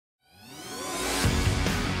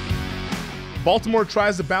Baltimore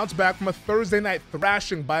tries to bounce back from a Thursday night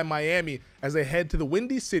thrashing by Miami as they head to the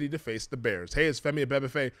Windy City to face the Bears. Hey, it's Femi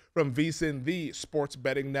Abebefe from VSiN, the sports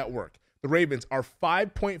betting network. The Ravens are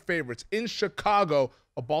 5-point favorites in Chicago,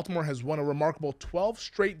 while Baltimore has won a remarkable 12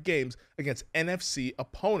 straight games against NFC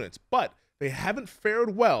opponents. But they haven't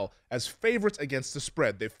fared well as favorites against the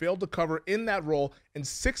spread. They failed to cover in that role in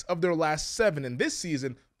 6 of their last 7. And this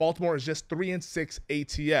season, Baltimore is just 3-6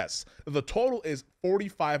 ATS. The total is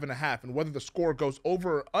 45.5, and whether the score goes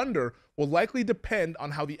over or under will likely depend on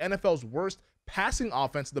how the NFL's worst passing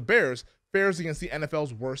offense, the Bears, fares against the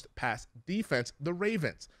NFL's worst pass defense, the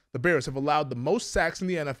Ravens. The Bears have allowed the most sacks in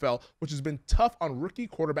the NFL, which has been tough on rookie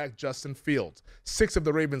quarterback Justin Fields. 6 of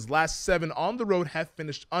the Ravens' last 7 on the road have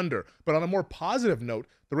finished under. But on a more positive note,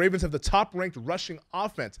 the Ravens have the top-ranked rushing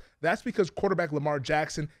offense. That's because quarterback Lamar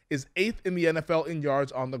Jackson is 8th in the NFL in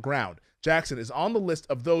yards on the ground. Jackson is on the list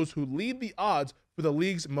of those who lead the odds for the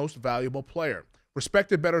league's most valuable player.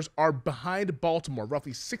 Respected bettors are behind Baltimore.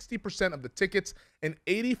 Roughly 60% of the tickets and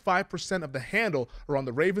 85% of the handle are on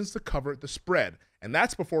the Ravens to cover the spread. And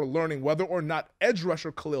that's before learning whether or not edge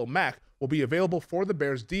rusher Khalil Mack will be available for the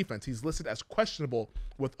Bears defense. He's listed as questionable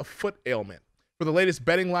with a foot ailment. For the latest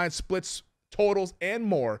betting line, splits, totals, and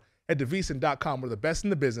more, head to vsin.com, where the best in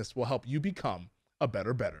the business will help you become a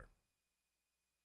better bettor.